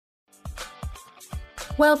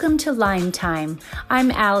Welcome to Lyme Time.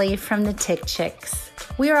 I'm Allie from the Tick Chicks.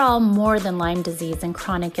 We are all more than Lyme disease and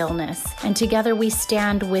chronic illness, and together we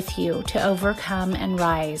stand with you to overcome and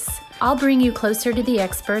rise. I'll bring you closer to the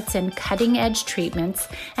experts in cutting-edge treatments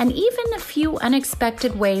and even a few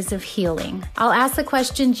unexpected ways of healing. I'll ask the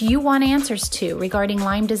questions you want answers to regarding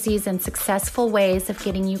Lyme disease and successful ways of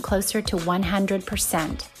getting you closer to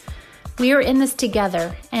 100%. We are in this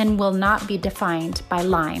together and will not be defined by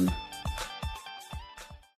Lyme.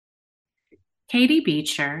 Katie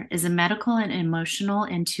Beecher is a medical and emotional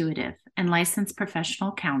intuitive and licensed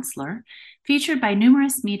professional counselor featured by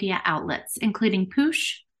numerous media outlets, including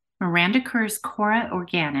Poosh, Miranda Kerr's Cora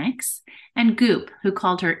Organics, and Goop, who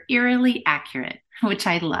called her eerily accurate, which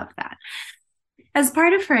I love that. As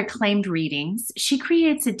part of her acclaimed readings, she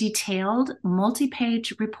creates a detailed,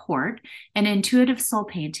 multi-page report and intuitive soul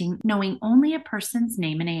painting knowing only a person's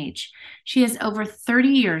name and age. She has over 30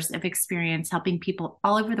 years of experience helping people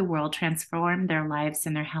all over the world transform their lives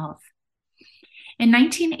and their health. In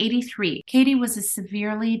 1983, Katie was a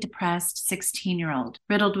severely depressed 16-year-old,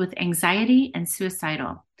 riddled with anxiety and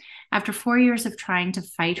suicidal. After 4 years of trying to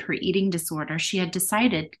fight her eating disorder, she had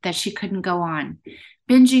decided that she couldn't go on.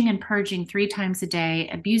 Binging and purging 3 times a day,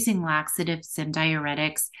 abusing laxatives and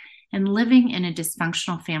diuretics, and living in a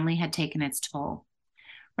dysfunctional family had taken its toll.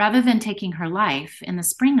 Rather than taking her life, in the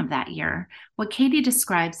spring of that year, what Katie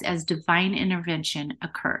describes as divine intervention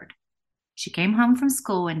occurred. She came home from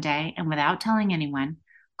school one day and, without telling anyone,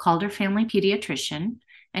 called her family pediatrician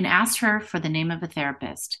and asked her for the name of a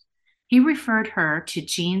therapist. He referred her to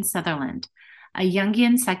Jean Sutherland, a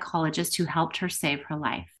Jungian psychologist who helped her save her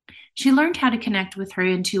life. She learned how to connect with her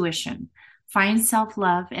intuition, find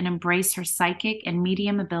self-love, and embrace her psychic and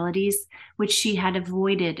medium abilities, which she had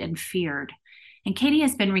avoided and feared. And Katie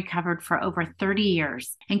has been recovered for over 30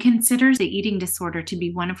 years and considers the eating disorder to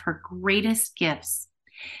be one of her greatest gifts.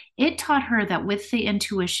 It taught her that with the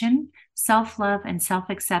intuition, self-love, and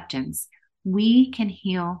self-acceptance, we can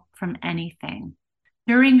heal from anything.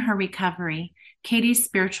 During her recovery, Katie's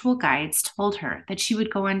spiritual guides told her that she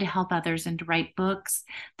would go on to help others and to write books,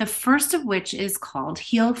 the first of which is called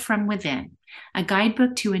Heal From Within, a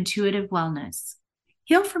guidebook to intuitive wellness.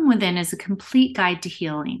 Heal From Within is a complete guide to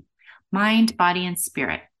healing, mind, body, and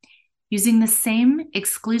spirit. Using the same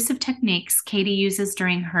exclusive techniques Katie uses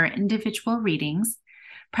during her individual readings,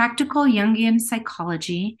 practical Jungian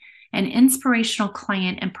psychology, and inspirational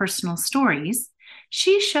client and personal stories,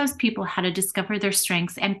 she shows people how to discover their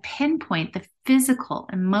strengths and pinpoint the physical,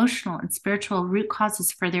 emotional, and spiritual root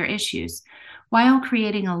causes for their issues, while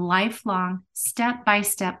creating a lifelong,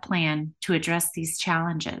 step-by-step plan to address these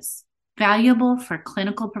challenges. Valuable for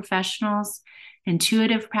clinical professionals,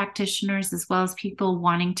 intuitive practitioners, as well as people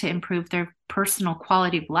wanting to improve their personal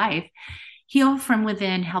quality of life, Heal From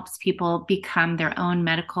Within helps people become their own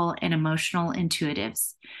medical and emotional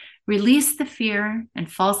intuitives, release the fear and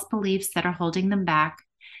false beliefs that are holding them back,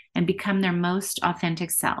 and become their most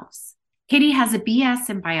authentic selves. Katie has a BS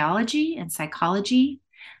in biology and psychology,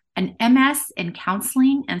 an MS in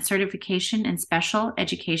counseling and certification in special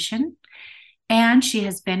education, and she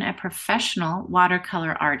has been a professional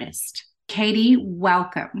watercolor artist. Katie,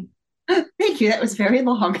 welcome. Thank you. That was very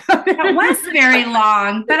long. That was very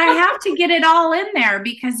long, but I have to get it all in there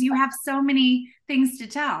because you have so many things to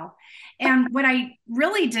tell. And what I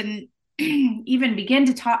really didn't even begin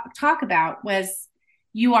to talk about was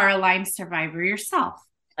you are a Lyme survivor yourself.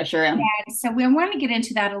 I sure am. And so we want to get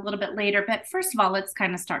into that a little bit later. But first of all, let's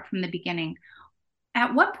kind of start from the beginning.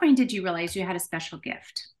 At what point did you realize you had a special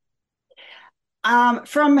gift?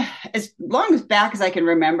 From as long as back as I can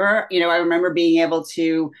remember, I remember being able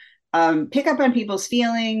to pick up on people's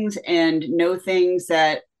feelings and know things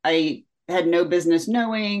that I had no business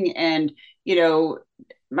knowing. And,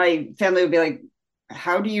 my family would be like,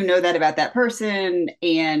 how do you know that about that person?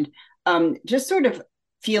 And just sort of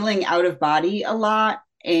feeling out of body a lot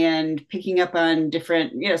and picking up on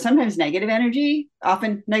different, sometimes negative energy,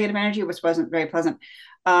 often negative energy, which wasn't very pleasant.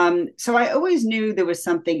 So I always knew there was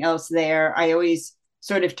something else there. I always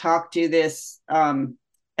sort of talked to this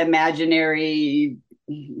imaginary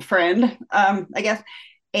friend, I guess.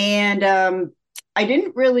 And I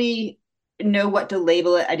didn't really know what to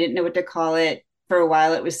label it. I didn't know what to call it. For a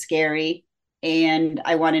while, it was scary. And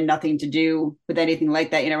I wanted nothing to do with anything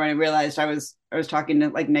like that. When I realized I was talking to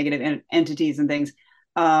like negative entities and things.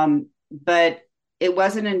 But it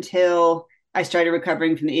wasn't until I started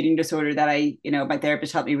recovering from the eating disorder that my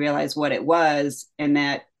therapist helped me realize what it was, and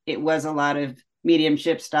that it was a lot of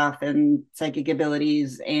mediumship stuff and psychic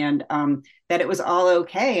abilities, and that it was all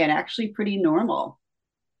okay and actually pretty normal.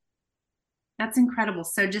 That's incredible.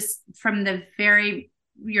 So just from the very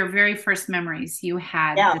your very first memories, you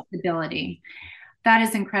had Yeah. this ability. That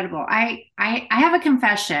is incredible. I have a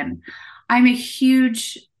confession. I'm a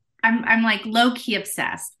huge, I'm like low key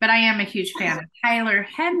obsessed, but I am a huge fan of Tyler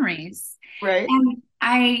Henry's. Right. And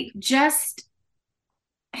I just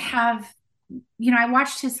have, I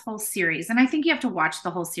watched his whole series, and I think you have to watch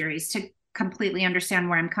the whole series to completely understand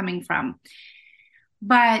where I'm coming from.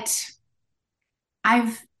 But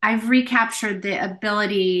I've recaptured the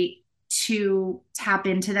ability to tap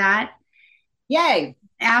into that Yay.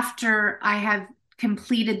 after I have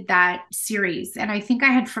completed that series. And I think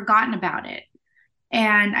I had forgotten about it.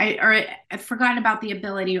 And I'd forgotten about the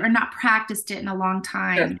ability or not practiced it in a long Sure.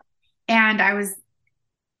 time. And I was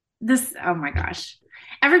oh my gosh.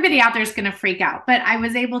 Everybody out there is going to freak out, but I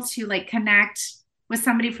was able to like connect with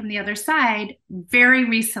somebody from the other side very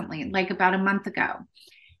recently, like about a month ago.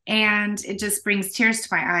 And it just brings tears to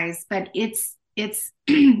my eyes, but it's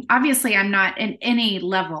obviously I'm not in any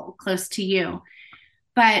level close to you,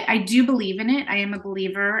 but I do believe in it. I am a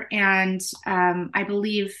believer, and I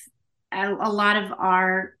believe a lot of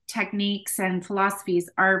our techniques and philosophies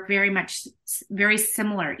are very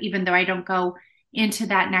similar, even though I don't go into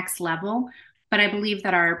that next level. But I believe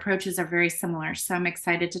that our approaches are very similar. So I'm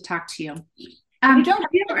excited to talk to you. You don't Have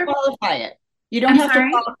you have to ever, qualify it. You don't I'm have to sorry.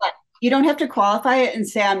 qualify. You don't have to qualify it and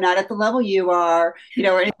say I'm not at the level you are,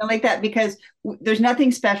 or anything like that, because there's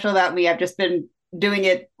nothing special about me. I've just been doing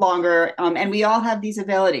it longer, and we all have these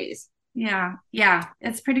abilities. Yeah, yeah,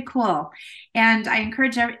 it's pretty cool. And I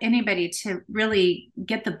encourage anybody to really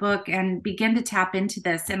get the book and begin to tap into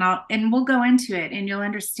this, and we'll go into it and you'll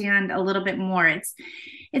understand a little bit more.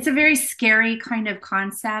 It's a very scary kind of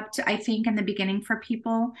concept, I think, in the beginning for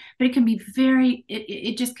people, but it can be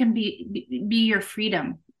it just can be your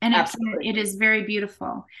freedom. And Absolutely. it is very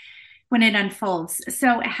beautiful when it unfolds.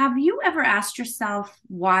 So have you ever asked yourself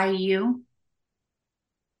why you?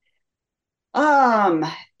 Um,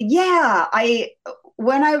 yeah,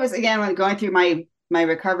 when I was again when going through my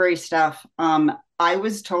recovery stuff, I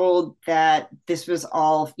was told that this was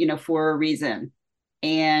all, for a reason,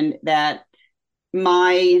 and that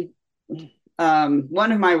my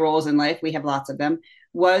one of my roles in life, we have lots of them,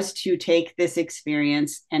 was to take this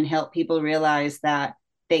experience and help people realize that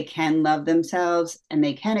they can love themselves and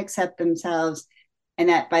they can accept themselves, and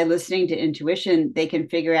that by listening to intuition, they can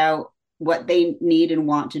figure out what they need and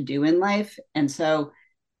want to do in life. And so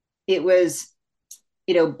it was,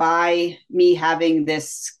 by me having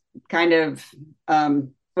this kind of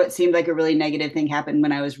what seemed like a really negative thing happen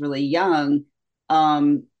when I was really young,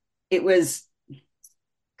 it was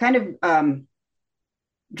kind of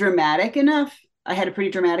dramatic enough. I had a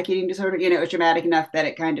pretty dramatic eating disorder. It was dramatic enough that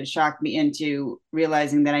it kind of shocked me into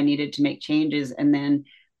realizing that I needed to make changes. And then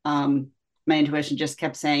my intuition just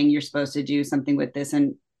kept saying, you're supposed to do something with this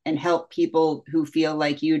and help people who feel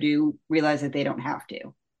like you do realize that they don't have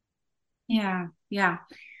to. Yeah, yeah.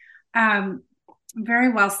 Um,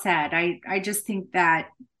 Very well said. I just think that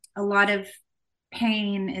a lot of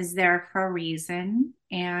pain is there for a reason.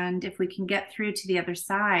 And if we can get through to the other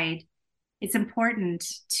side, it's important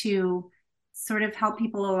to sort of help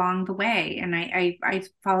people along the way. And I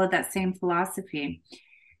follow that same philosophy.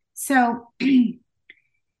 So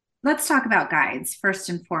let's talk about guides first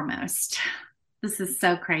and foremost. This is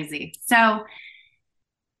so crazy. So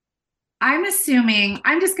I'm assuming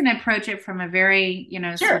I'm just going to approach it from a very,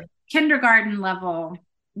 sort Sure. of kindergarten level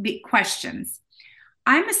questions.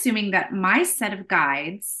 I'm assuming that my set of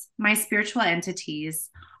guides, my spiritual entities,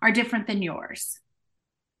 are different than yours.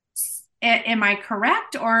 Am I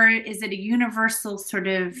correct, or is it a universal sort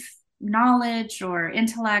of knowledge or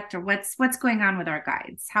intellect, or what's going on with our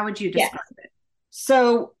guides? How would you Yeah. describe it?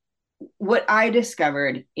 So what I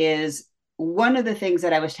discovered is one of the things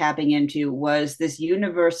that I was tapping into was this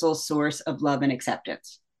universal source of love and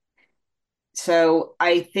acceptance. So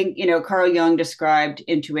I think, Carl Jung described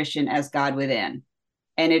intuition as God within.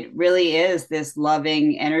 And it really is this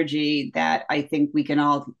loving energy that I think we can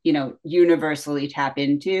all, universally tap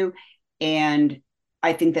into. And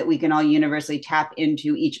I think that we can all universally tap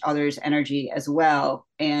into each other's energy as well.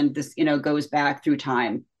 And this, goes back through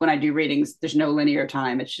time. When I do readings, there's no linear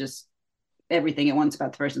time. It's just everything at once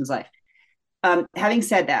about the person's life. Having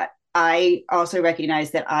said that, I also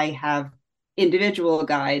recognize that I have individual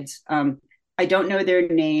guides. I don't know their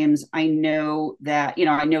names. I know that,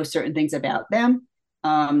 I know certain things about them.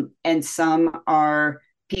 And some are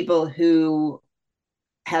people who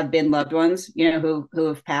have been loved ones, who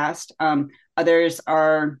have passed. Others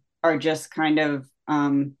are just kind of,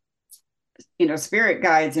 spirit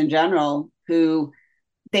guides in general, who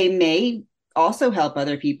they may also help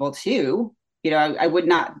other people too. I would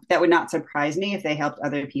not, that would not surprise me if they helped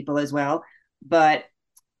other people as well. But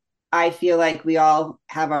I feel like we all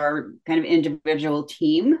have our kind of individual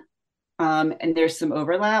team, and there's some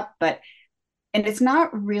overlap, and it's not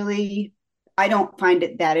really, I don't find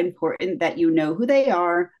it that important that you know who they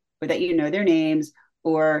are or that you know their names,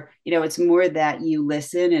 or, it's more that you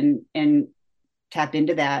listen and tap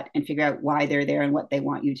into that and figure out why they're there and what they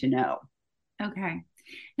want you to know. Okay.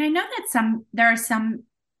 And I know that there are some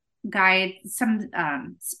guides, some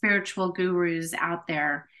spiritual gurus out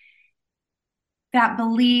there that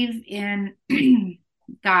believe in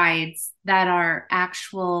guides that are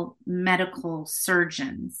actual medical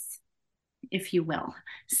surgeons, if you will,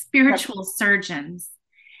 spiritual surgeons.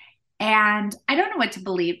 And I don't know what to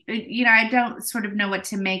believe. I don't sort of know what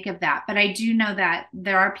to make of that, but I do know that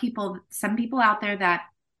there are some people out there that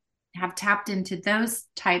have tapped into those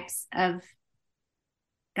types of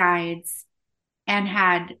guides and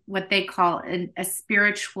had what they call a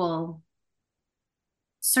spiritual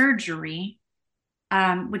surgery,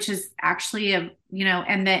 which is actually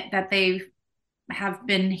and that they have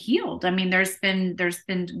been healed. I mean, there's been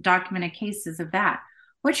documented cases of that.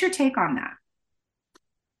 What's your take on that?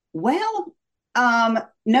 Well,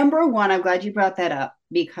 number one, I'm glad you brought that up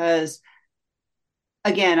because,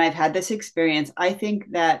 again, I've had this experience. I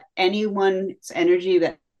think that anyone's energy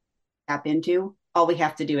that tap into, all we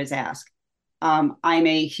have to do is ask. I'm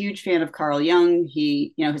a huge fan of Carl Jung.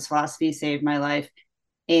 His philosophy saved my life.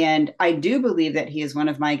 And I do believe that he is one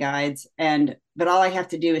of my guides. But all I have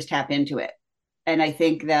to do is tap into it. And I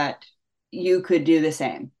think that you could do the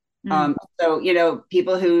same. Mm. So,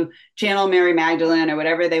 people who channel Mary Magdalene or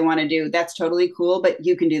whatever they want to do, that's totally cool, but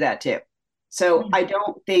you can do that too. So Mm. I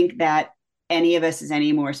don't think that any of us is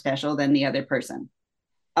any more special than the other person.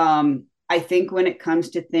 I think when it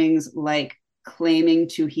comes to things like claiming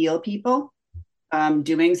to heal people,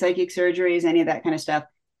 doing psychic surgeries, any of that kind of stuff,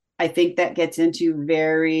 I think that gets into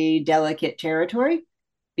very delicate territory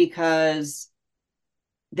because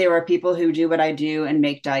there are people who do what I do and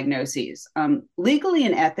make diagnoses. Legally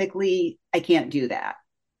and ethically, I can't do that.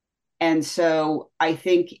 And so I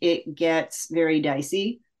think it gets very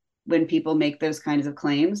dicey when people make those kinds of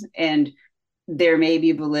claims, and there may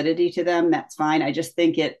be validity to them. That's fine. I just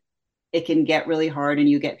think it can get really hard and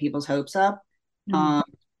you get people's hopes up. Mm. Um,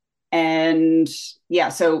 and yeah,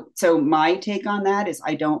 so my take on that is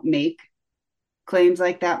I don't make claims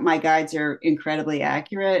like that. My guides are incredibly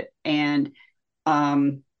accurate,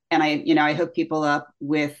 um, and I hook people up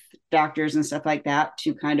with doctors and stuff like that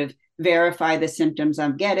to kind of verify the symptoms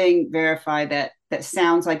I'm getting, verify that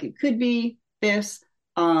sounds like it could be this.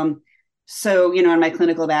 So, and my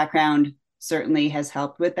clinical background certainly has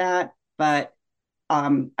helped with that, but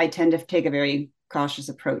I tend to take a very cautious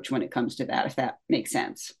approach when it comes to that, if that makes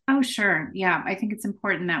sense. Oh, sure. Yeah. I think it's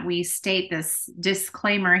important that we state this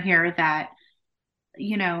disclaimer here that,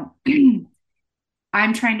 you know,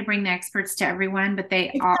 I'm trying to bring the experts to everyone, but they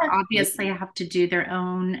Exactly. obviously have to do their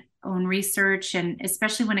own research, and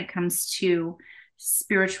especially when it comes to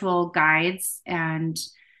spiritual guides and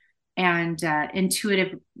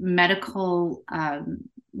intuitive medical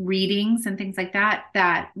readings and things like that.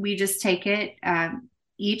 That we just take it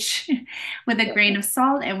each with a grain of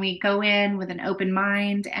salt, and we go in with an open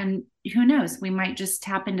mind. And who knows, we might just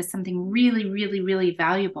tap into something really, really, really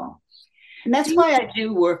valuable. And that's why I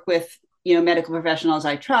do work with, medical professionals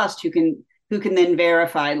I trust who can then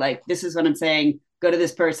verify, like, this is what I'm saying, go to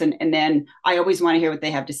this person. And then I always want to hear what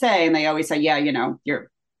they have to say. And they always say, yeah,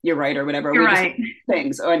 you're right, or whatever. You're We just right.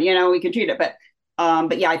 things, or, we can treat it. But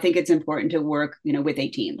yeah, I think it's important to work, with a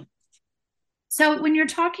team. So when you're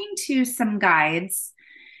talking to some guides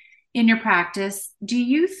in your practice, do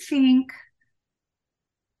you think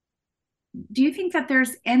that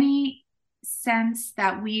there's any sense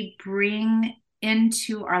that we bring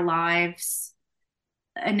into our lives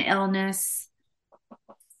an illness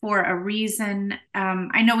for a reason?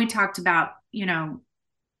 I know we talked about,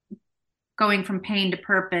 going from pain to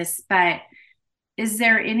purpose, but is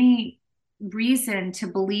there any reason to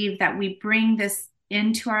believe that we bring this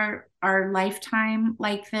into our lifetime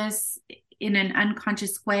like this in an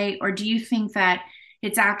unconscious way? Or do you think that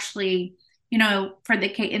it's actually, in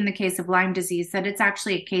the case of Lyme disease, that it's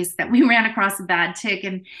actually a case that we ran across a bad tick,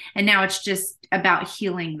 and now it's just about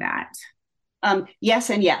healing that? Yes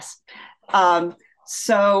and yes.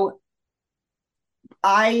 So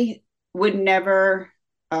I would never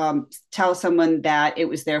tell someone that it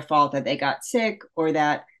was their fault that they got sick, or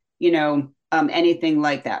that, anything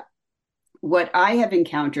like that. What I have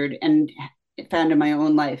encountered and found in my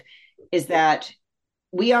own life is that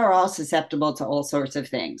we are all susceptible to all sorts of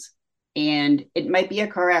things. And it might be a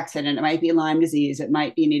car accident, it might be Lyme disease, it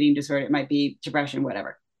might be an eating disorder, it might be depression,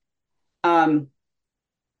 whatever. Um,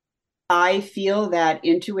 I feel that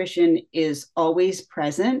intuition is always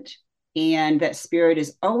present and that spirit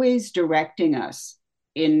is always directing us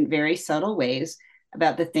in very subtle ways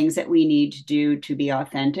about the things that we need to do to be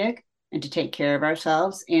authentic and to take care of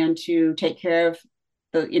ourselves and to take care of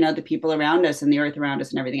the people around us and the earth around us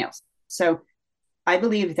and everything else. So I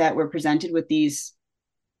believe that we're presented with this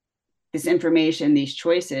information, these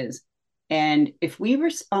choices, and if we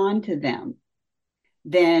respond to them,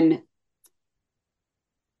 then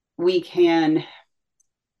we can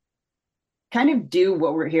kind of do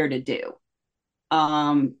what we're here to do.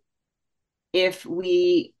 Um, if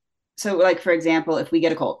we, so like, for example, if we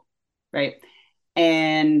get a cold, right?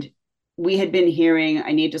 And we had been hearing,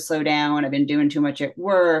 I need to slow down. I've been doing too much at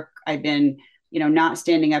work. I've been, not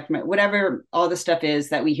standing up from it, whatever all the stuff is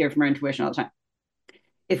that we hear from our intuition all the time.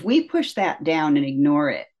 If we push that down and ignore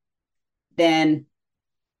it, then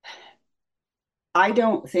I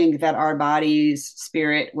don't think that our bodies,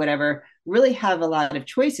 spirit, whatever, really have a lot of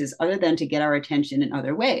choices other than to get our attention in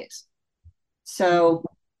other ways. So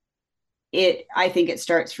I think it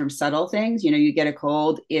starts from subtle things. You get a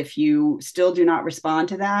cold. If you still do not respond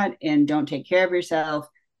to that and don't take care of yourself,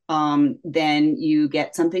 then you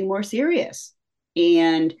get something more serious.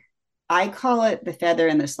 And I call it the feather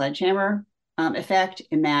and the sledgehammer effect,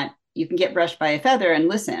 in that you can get brushed by a feather and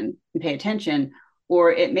listen and pay attention,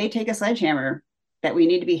 or it may take a sledgehammer that we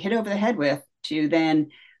need to be hit over the head with to then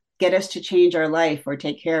get us to change our life or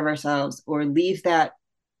take care of ourselves or leave that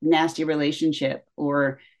nasty relationship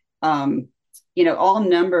or all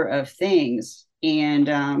number of things. And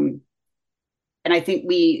I think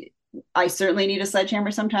I certainly need a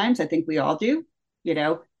sledgehammer sometimes. I think we all do, you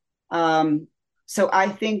know. So I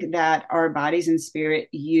think that our bodies and spirit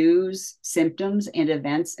use symptoms and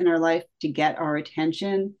events in our life to get our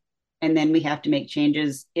attention, and then we have to make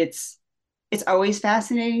changes. It's always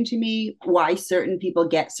fascinating to me why certain people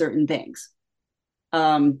get certain things.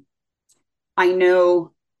 I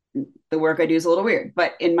know the work I do is a little weird,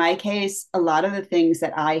 but in my case, a lot of the things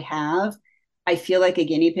that I have, I feel like a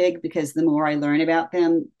guinea pig, because the more I learn about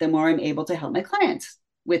them, the more I'm able to help my clients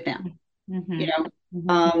with them. Mm-hmm. You know,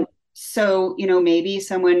 Mm-hmm. so maybe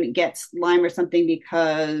someone gets Lyme or something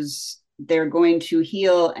because they're going to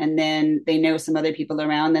heal, and then they know some other people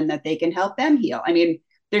around them that they can help them heal. I mean,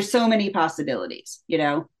 there's so many possibilities,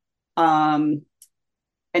 and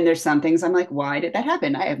there's some things I'm like, why did that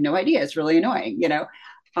happen? I have no idea. It's really annoying,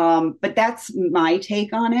 but that's my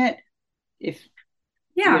take on it. If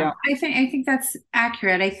you Yeah, know, I think that's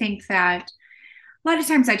accurate. I think that a lot of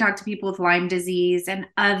times I talk to people with Lyme disease and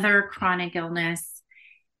other chronic illness,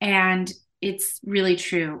 and it's really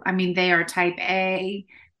true. I mean, they are type A.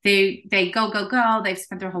 They go. They've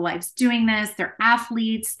spent their whole lives doing this. They're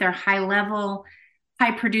athletes. They're high level,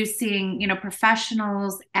 high producing,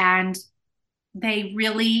 professionals, and they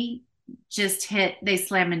really they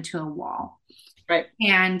slam into a wall. right?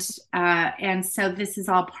 And so this is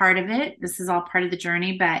all part of it. This is all part of the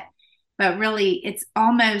journey, but really it's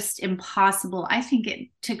almost impossible. I think it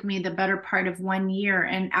took me the better part of 1 year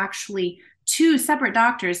and actually two separate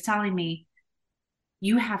doctors telling me,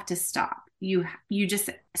 you have to stop. You just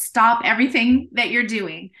stop everything that you're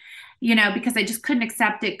doing, because I just couldn't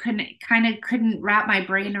accept it, couldn't wrap my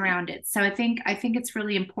brain around it. So I think it's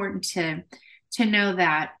really important to know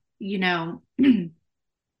that,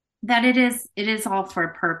 that it is all for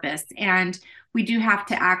a purpose. And we do have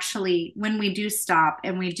to actually, when we do stop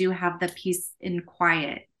and we do have the peace and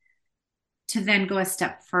quiet, to then go a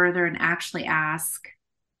step further and actually ask,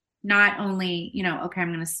 not only, okay, I'm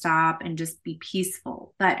going to stop and just be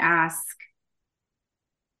peaceful, but ask,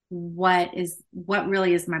 what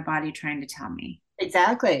really is my body trying to tell me?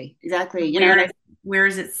 Exactly. Where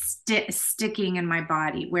is it sticking in my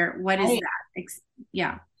body? What is Right. that?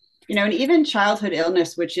 Yeah. And even childhood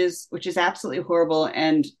illness, which is absolutely horrible,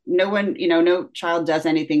 and no one, no child does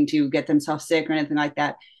anything to get themselves sick or anything like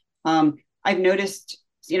that. I've noticed,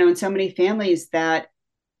 in so many families that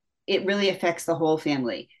it really affects the whole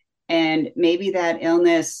family, and maybe that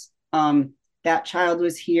illness, that child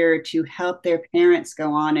was here to help their parents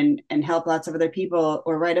go on and help lots of other people,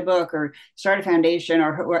 or write a book, or start a foundation,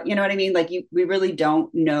 or you know what I mean? Like, we really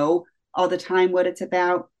don't know all the time what it's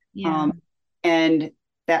about. Yeah. And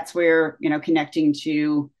that's where, connecting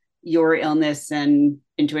to your illness and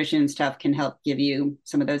intuition and stuff can help give you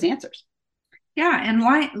some of those answers. Yeah, and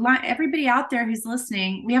everybody out there who's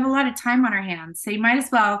listening, we have a lot of time on our hands, so you might as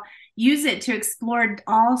well use it to explore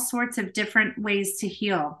all sorts of different ways to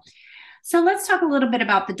heal. So let's talk a little bit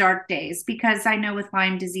about the dark days, because I know with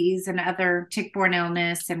Lyme disease and other tick-borne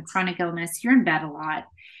illness and chronic illness, you're in bed a lot,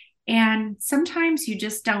 and sometimes you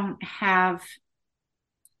just don't have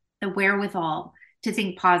the wherewithal to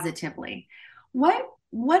think positively. What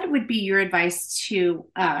would be your advice to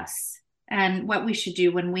us and what we should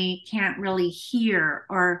do when we can't really hear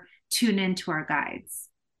or tune into our guides?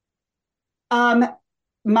 Um,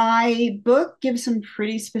 my book gives some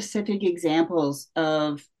pretty specific examples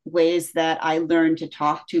of ways that I learned to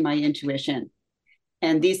talk to my intuition.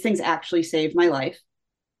 And these things actually saved my life.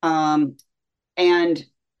 Um, and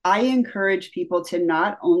I encourage people to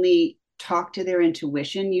not only talk to their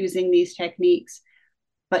intuition using these techniques,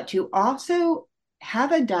 but to also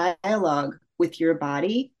have a dialogue with your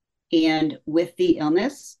body and with the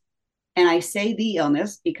illness. And I say the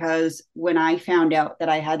illness because when I found out that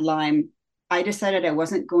I had Lyme, I decided I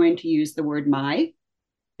wasn't going to use the word my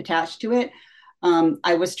attached to it.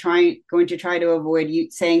 I was going to try to avoid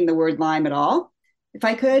saying the word Lyme at all, if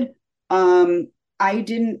I could. I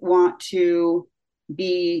didn't want to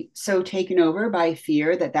be so taken over by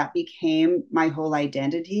fear that that became my whole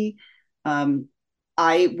identity. Um,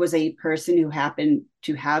 I was a person who happened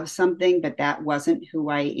to have something, but that wasn't who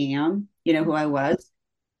I am, who I was.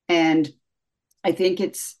 And I think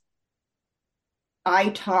I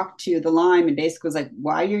talked to the Lyme and basically was like,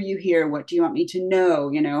 why are you here? What do you want me to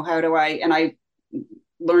know? How do and I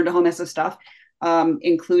learned a whole mess of stuff,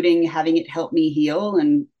 including having it help me heal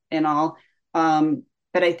and all.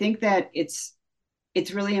 But I think that it's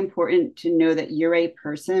really important to know that you're a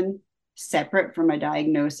person separate from a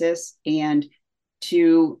diagnosis and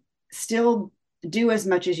to still do as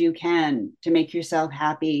much as you can to make yourself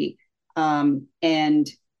happy, and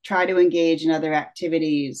try to engage in other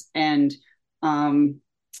activities and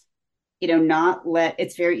not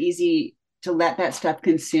it's very easy to let that stuff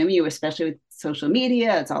consume you, especially with social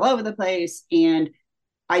media. It's all over the place. And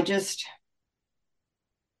I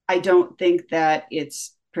don't think that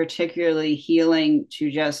it's particularly healing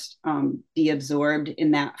to just be absorbed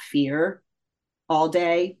in that fear all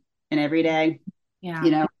day and every day. Yeah.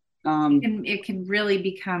 You know, it can really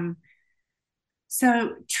become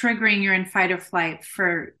so triggering. You're in fight or flight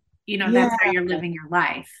for, that's how you're living your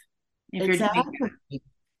life if you're doing that.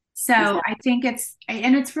 So I think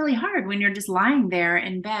it's really hard when you're just lying there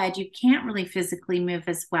in bed. You can't really physically move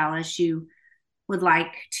as well as you would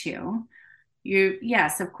like to.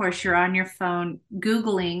 Yes, of course, you're on your phone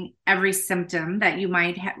Googling every symptom that you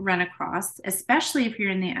might run across, especially if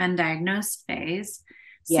you're in the undiagnosed phase.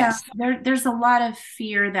 yes. So there's a lot of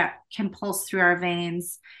fear that can pulse through our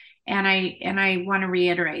veins. And I want to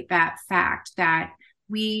reiterate that fact that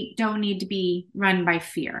we don't need to be run by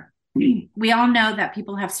fear. We all know that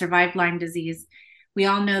people have survived Lyme disease. We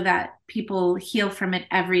all know that people heal from it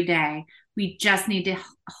every day. We just need to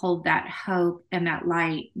hold that hope and that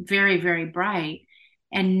light very, very bright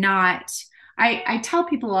and not. I tell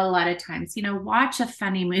people a lot of times, watch a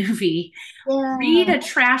funny movie, read a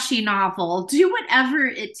trashy novel, do whatever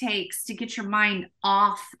it takes to get your mind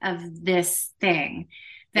off of this thing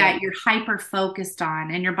that you're hyper focused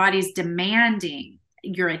on and your body's demanding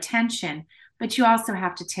your attention. But you also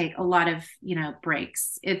have to take a lot of,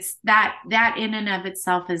 breaks. It's that in and of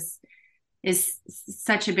itself is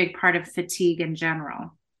such a big part of fatigue in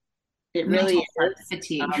general. It really is.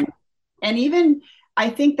 Fatigue. And even I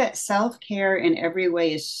think that self-care in every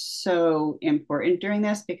way is so important during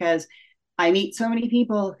this, because I meet so many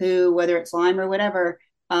people who, whether it's Lyme or whatever,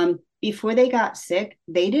 before they got sick,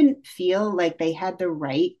 they didn't feel like they had the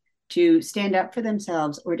right to stand up for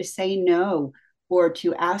themselves or to say no or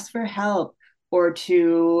to ask for help or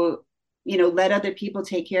to, let other people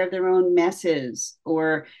take care of their own messes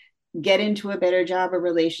or get into a better job or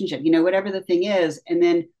relationship, whatever the thing is. And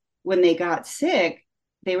then when they got sick,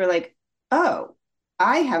 they were like, oh,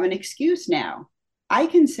 I have an excuse now. I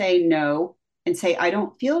can say no and say, I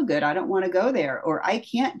don't feel good. I don't want to go there. Or I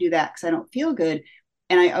can't do that because I don't feel good.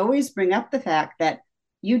 And I always bring up the fact that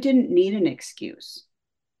you didn't need an excuse.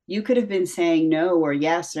 You could have been saying no or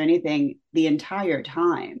yes or anything the entire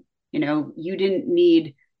time. You didn't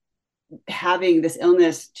need having this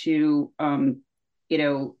illness to,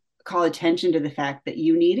 call attention to the fact that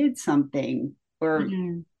you needed something or,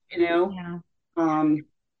 Yeah.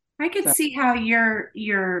 I could see how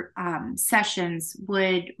your sessions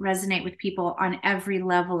would resonate with people on every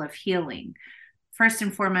level of healing. First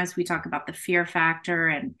and foremost, we talk about the fear factor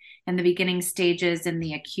and the beginning stages and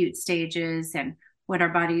the acute stages and what our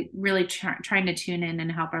body really trying to tune in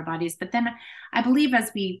and help our bodies. But then I believe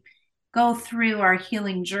as we go through our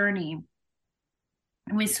healing journey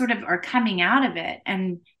and we sort of are coming out of it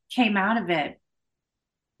and came out of it,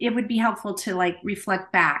 it would be helpful to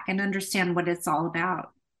reflect back and understand what it's all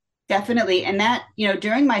about. Definitely. And that,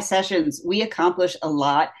 during my sessions, we accomplish a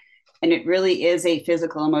lot. And it really is a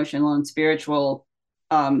physical, emotional, and spiritual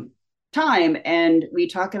time, and we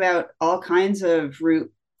talk about all kinds of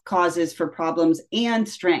root causes for problems and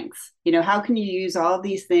strengths. How can you use all of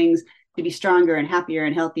these things to be stronger and happier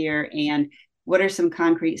and healthier, and what are some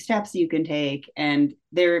concrete steps you can take? And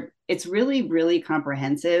it's really, really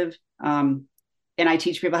comprehensive. And I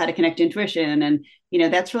teach people how to connect intuition, and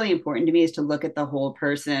that's really important to me, is to look at the whole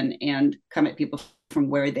person and come at people from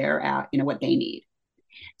where they're at, what they need.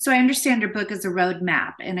 So I understand your book is a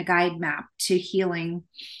roadmap and a guide map to healing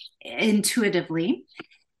intuitively.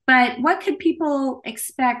 But what could people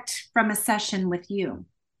expect from a session with you?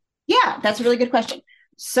 Yeah, that's a really good question.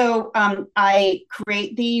 So I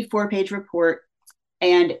create the 4-page report,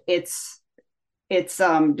 and it's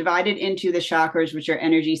divided into the chakras, which are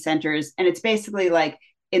energy centers, and it's basically like,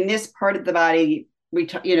 in this part of the body,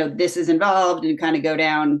 this is involved, and kind of go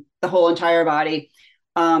down the whole entire body.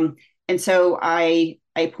 And so I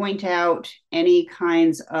point out any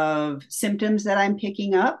kinds of symptoms that I'm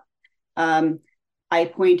picking up. I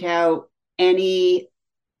point out any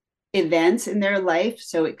events in their life.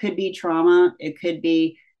 So it could be trauma, it could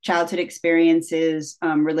be childhood experiences,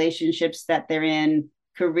 relationships that they're in,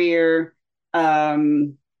 career, so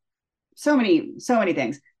many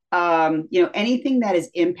things. Anything that is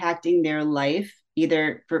impacting their life,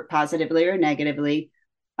 either for positively or negatively,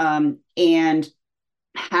 and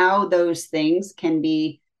how those things can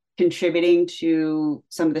be contributing to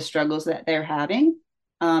some of the struggles that they're having,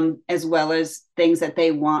 as well as things that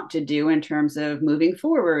they want to do in terms of moving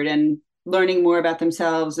forward and learning more about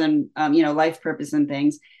themselves and, life purpose and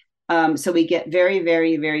things. So we get very,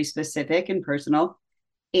 very, very specific and personal.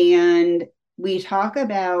 And we talk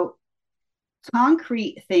about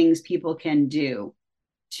concrete things people can do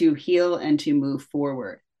to heal and to move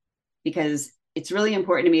forward, because it's really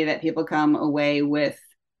important to me that people come away with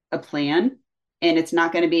a plan, and it's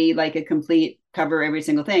not going to be like a complete cover every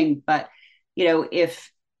single thing. But,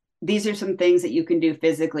 if these are some things that you can do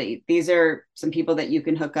physically, these are some people that you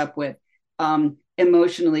can hook up with,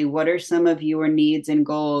 emotionally, what are some of your needs and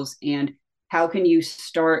goals, and how can you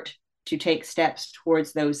start to take steps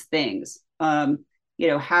towards those things? How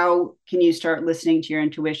can you start listening to your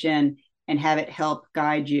intuition and have it help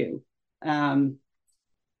guide you?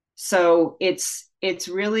 So it's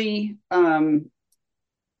really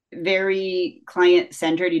very client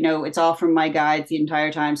centered. It's all from my guides the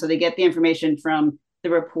entire time. So they get the information from the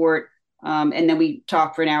report, and then we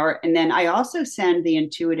talk for an hour. And then I also send the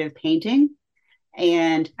intuitive painting.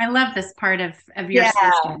 And I love this part of your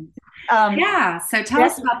session. Yeah. So tell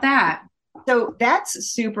us about that. So that's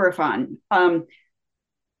super fun.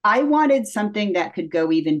 I wanted something that could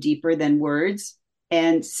go even deeper than words.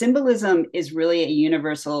 And symbolism is really a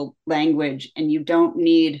universal language, and you don't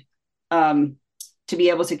need to be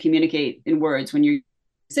able to communicate in words when you're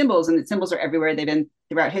symbols, and the symbols are everywhere. They've been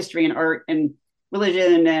throughout history and art and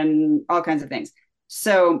religion and all kinds of things.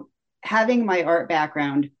 So having my art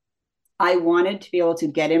background, I wanted to be able to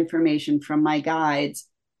get information from my guides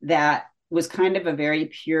that was kind of a very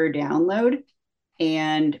pure download.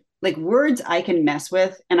 And like, words I can mess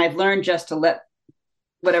with, and I've learned just to let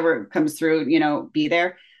whatever comes through, be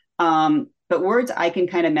there. But words I can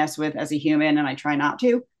kind of mess with as a human, and I try not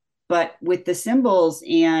to. But with the symbols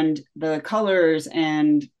and the colors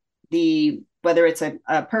and whether it's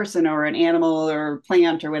a person or an animal or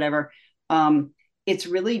plant or whatever, it's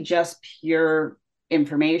really just pure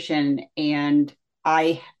information. And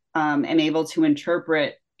I am able to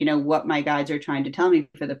interpret, what my guides are trying to tell me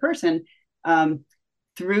for the person,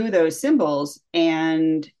 through those symbols.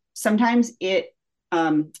 And sometimes it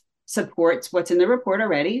supports what's in the report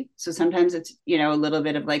already. So sometimes it's, a little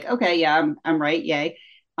bit of like, okay, yeah, I'm right. Yay.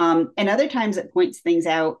 And other times it points things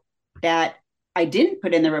out that I didn't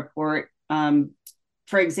put in the report.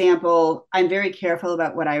 For example, I'm very careful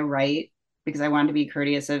about what I write, because I want to be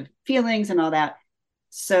courteous of feelings and all that.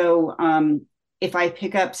 So if I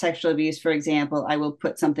pick up sexual abuse, for example, I will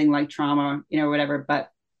put something like trauma, whatever, but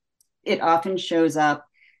it often shows up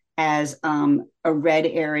as a red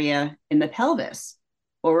area in the pelvis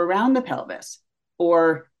or around the pelvis,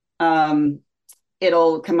 or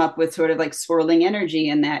it'll come up with sort of like swirling energy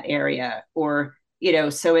in that area, or,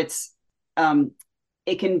 so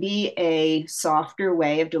it can be a softer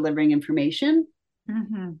way of delivering information,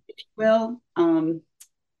 if you will.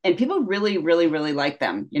 And people really, really, really like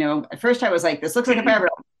them. At first I was like, this looks like a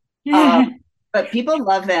fabric, but people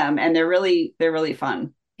love them, and they're really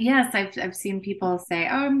fun. Yes, I've seen people say,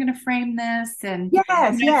 "Oh, I'm going to frame this," and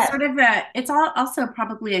Yes, it's sort of it's also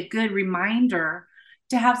probably a good reminder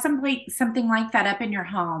to have something like that up in your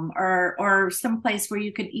home, or someplace where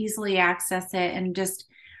you could easily access it, and just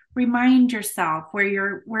remind yourself where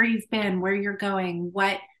you've been, where you're going,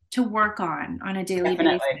 what to work on a daily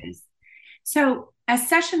basis. So a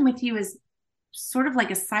session with you is sort of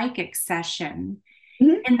like a psychic session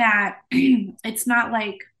Mhm. in that it's not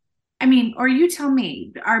like, I mean, or you tell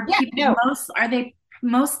me, Yeah, no, are they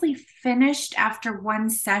mostly finished after one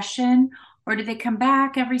session, or do they come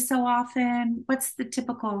back every so often? What's the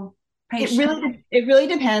typical patient? it really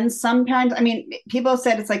depends. Sometimes, I mean, people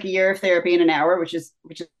said it's like a year of therapy in an hour, which is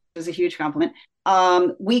a huge compliment.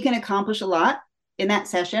 We can accomplish a lot in that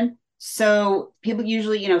session. So people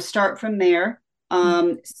usually, start from there,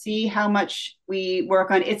 see how much we work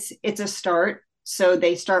on. It's a start. So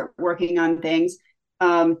they start working on things.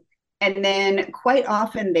 Um, and then quite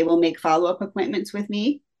often they will make follow-up appointments with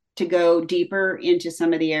me to go deeper into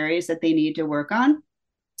some of the areas that they need to work on.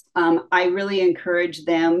 I really encourage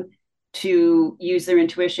them to use their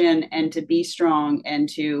intuition and to be strong and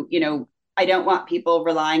to, I don't want people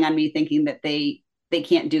relying on me thinking that they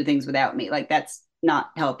can't do things without me. Like that's not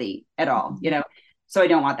healthy at all. So I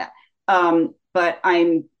don't want that. But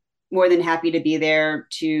I'm more than happy to be there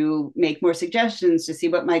to make more suggestions, to see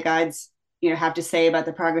what my guides, have to say about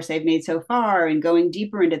the progress they've made so far and going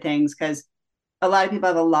deeper into things, because a lot of people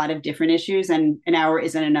have a lot of different issues and an hour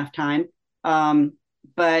isn't enough time.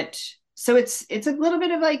 But so it's a little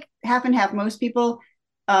bit of like half and half. Most people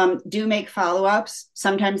do make follow-ups.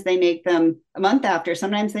 Sometimes they make them a month after,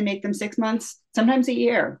 sometimes they make them 6 months, sometimes a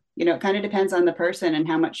year. It kind of depends on the person and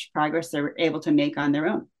how much progress they're able to make on their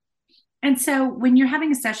own. And so when you're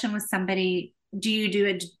having a session with somebody, do you do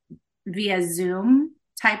it via Zoom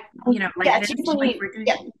type, like Yeah, this, it's like usually we're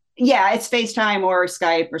doing? yeah, it's FaceTime or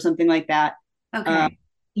Skype or something like that. Um, Okay. And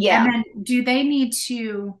yeah. then do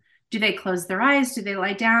they close their eyes? Do they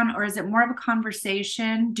lie down? Or is it more of a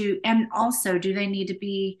conversation? And also, do they need to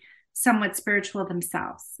be somewhat spiritual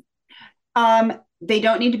themselves? They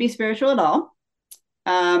don't need to be spiritual at all.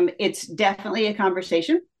 It's definitely a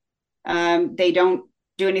conversation. They don't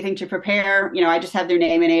do anything to prepare. I just have their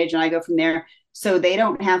name and age and I go from there. So they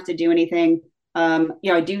don't have to do anything.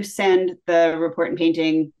 I do send the report and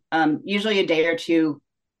painting usually a day or two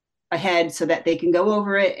ahead so that they can go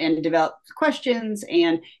over it and develop questions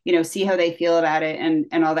and, see how they feel about it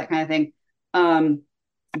and all that kind of thing.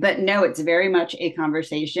 But no, it's very much a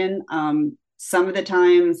conversation. Some of the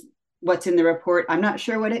times what's in the report, I'm not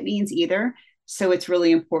sure what it means either. So it's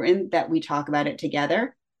really important that we talk about it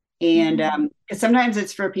together. And Mhm. sometimes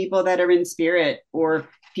it's for people that are in spirit or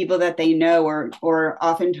people that they know, or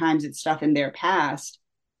oftentimes it's stuff in their past.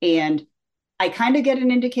 And I kind of get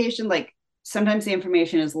an indication, like sometimes the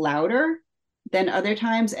information is louder than other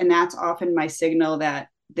times. And that's often my signal that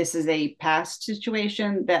this is a past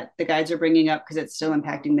situation that the guides are bringing up because it's still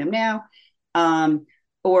impacting them now. Um,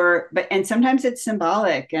 and sometimes it's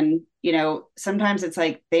symbolic. And, sometimes it's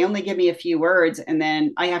like they only give me a few words. And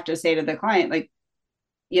then I have to say to the client, like,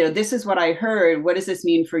 this is what I heard. What does this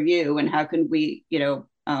mean for you? And how can we,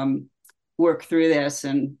 work through this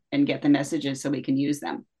and get the messages so we can use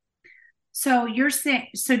them? So you're saying,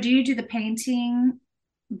 so do you do the painting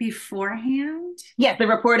beforehand? Yeah, the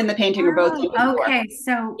report and the painting are both done Oh, before. okay.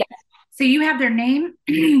 So you have their name,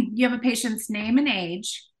 you have a patient's name and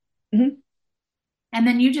age, Mhm. and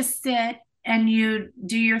then you just sit and you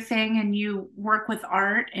do your thing and you work with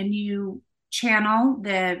art and you channel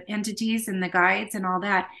the entities and the guides and all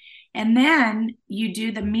that. And then you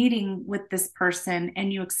do the meeting with this person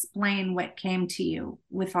and you explain what came to you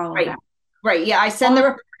with all of Right. that. Right. Yeah. Oh. I send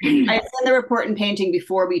the report and painting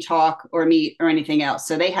before we talk or meet or anything else.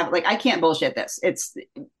 So they have, like, I can't bullshit this. It's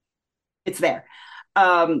there.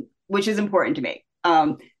 Which is important to me.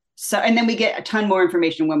 So and then we get a ton more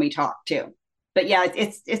information when we talk too. But yeah,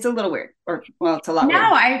 it's a little weird. Or well, it's a lot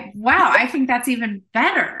No, weird. wow, I think that's even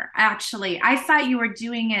better, actually. I thought you were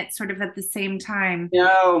doing it sort of at the same time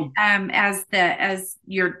No. as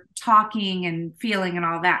you're talking and feeling and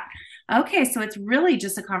all that. Okay, so it's really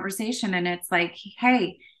just a conversation and it's like,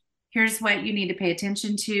 hey, here's what you need to pay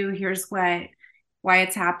attention to. Here's why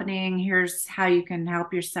it's happening. Here's how you can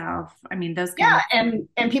help yourself. I mean, those kind Yeah, of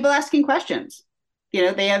and people asking questions.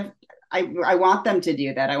 They have I want them to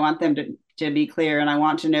do that. I want them to be clear and I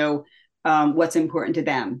want to know what's important to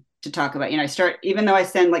them to talk about. I start, even though I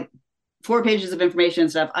send like 4 pages of information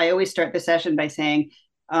and stuff, I always start the session by saying,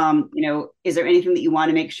 is there anything that you want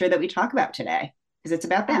to make sure that we talk about today? Because it's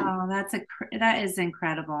about them. Oh, that is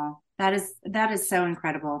incredible. That is so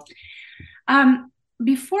incredible.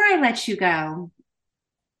 Before I let you go,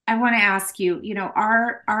 I want to ask you,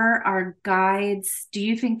 are our guides, do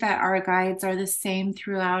you think that our guides are the same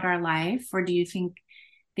throughout our life, or do you think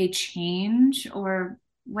they change, or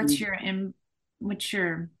what's your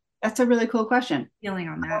That's a really cool question. feeling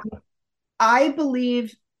on that? I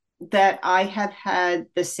believe that I have had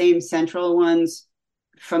the same central ones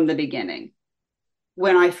from the beginning.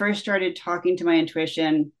 When I first started talking to my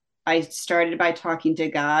intuition, I started by talking to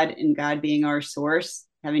God, and God being our source,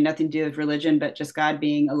 having nothing to do with religion, but just God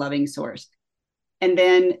being a loving source. And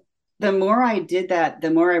then the more I did that,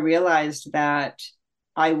 the more I realized that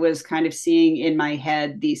I was kind of seeing in my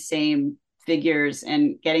head these same figures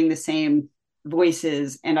and getting the same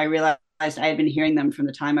voices. And I realized I had been hearing them from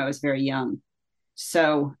the time I was very young.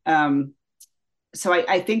 So,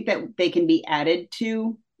 I think that they can be added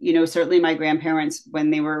to, certainly my grandparents,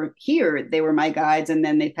 when they were here, they were my guides, and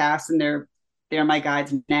then they passed, and they're my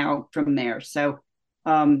guides now from there. So,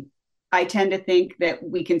 I tend to think that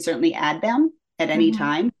we can certainly add them at any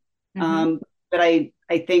time. But I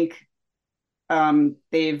think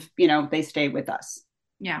they stay with us.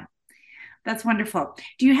 Yeah, that's wonderful.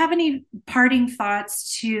 Do you have any parting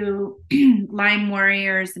thoughts to Lyme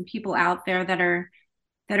warriors and people out there that are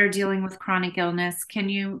dealing with chronic illness? Can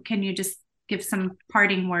you just give some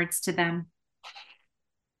parting words to them?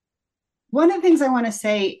 One of the things I want to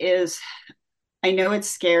say is, I know it's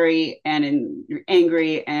scary and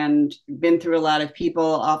angry and been through a lot of people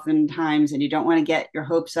oftentimes, and you don't want to get your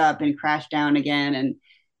hopes up and crash down again.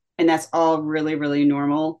 And that's all really, really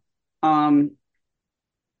normal. Try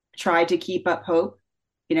to keep up hope,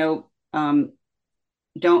 don't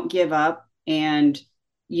give up. And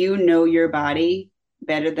your body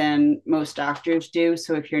better than most doctors do.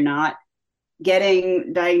 So if you're not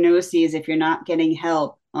getting diagnoses, if you're not getting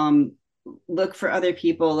help, look for other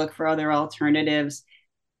people, look for other alternatives.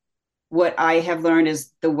 What I have learned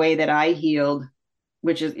is the way that I healed,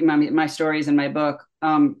 which is my stories in my book.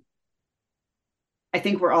 I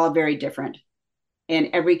think we're all very different. And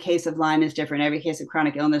every case of Lyme is different. Every case of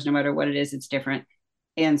chronic illness, no matter what it is, it's different.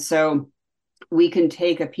 And so we can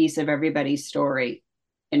take a piece of everybody's story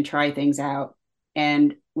and try things out.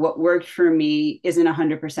 And what worked for me isn't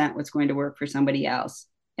 100% what's going to work for somebody else.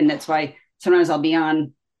 And that's why sometimes I'll be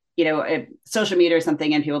on, social media or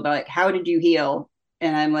something, and people will be like, how did you heal?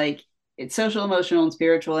 And I'm like, it's social, emotional, and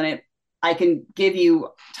spiritual. And I can give you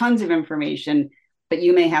tons of information, but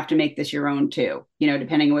you may have to make this your own too,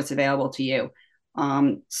 depending on what's available to you.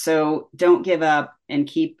 So don't give up and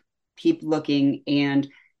keep looking, and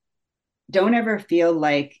don't ever feel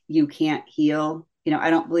like you can't heal.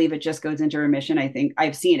 I don't believe it just goes into remission. I think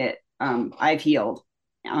I've seen it. I've healed.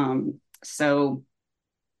 So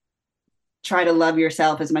try to love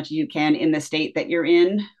yourself as much as you can in the state that you're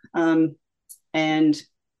in.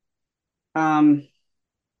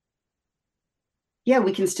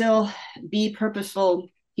 We can still be purposeful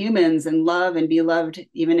humans and love and be loved,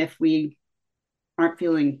 even if we aren't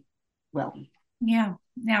feeling well. Yeah,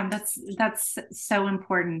 that's so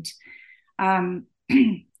important. Our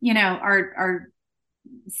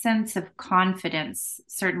sense of confidence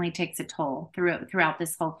certainly takes a toll throughout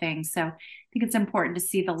this whole thing. So I think it's important to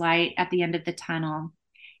see the light at the end of the tunnel.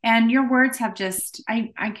 And your words have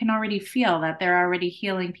I can already feel that they're already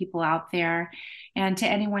healing people out there. And to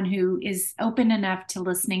anyone who is open enough to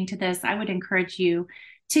listening to this, I would encourage you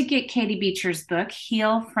to get Katie Beecher's book,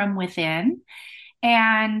 Heal from Within.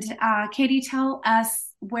 And Katie, tell us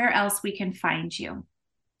where else we can find you.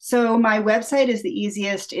 So my website is the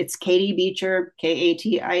easiest. It's Katie Beecher,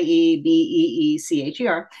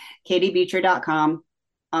 KatieBeecher, katiebeecher.com.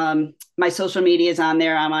 My social media is on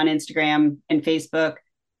there. I'm on Instagram and Facebook.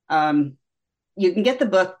 You can get the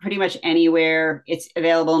book pretty much anywhere. It's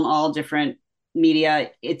available in all different media.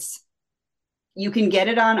 You can get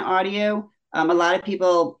it on audio. A lot of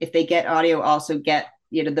people, if they get audio, also get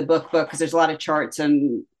the book because there's a lot of charts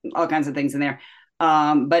and all kinds of things in there.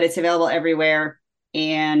 But it's available everywhere.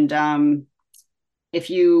 And if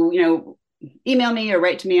you email me or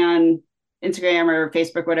write to me on Instagram or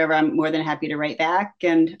Facebook, whatever, I'm more than happy to write back.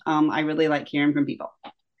 And I really like hearing from people.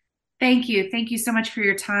 Thank you. Thank you so much for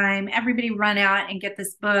your time. Everybody run out and get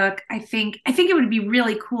this book. I think it would be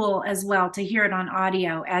really cool as well to hear it on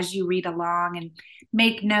audio as you read along and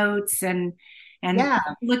make notes and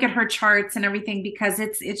look at her charts and everything, because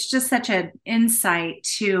it's just such an insight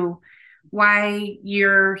to why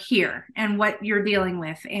you're here and what you're dealing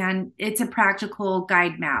with. And it's a practical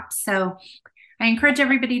guide map. So I encourage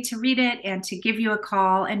everybody to read it and to give you a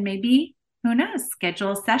call and maybe, who knows,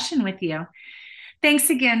 schedule a session with you.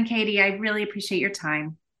 Thanks again, Katie. I really appreciate your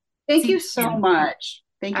time. Thank you so much.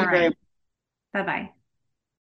 Thank you very much. Bye-bye.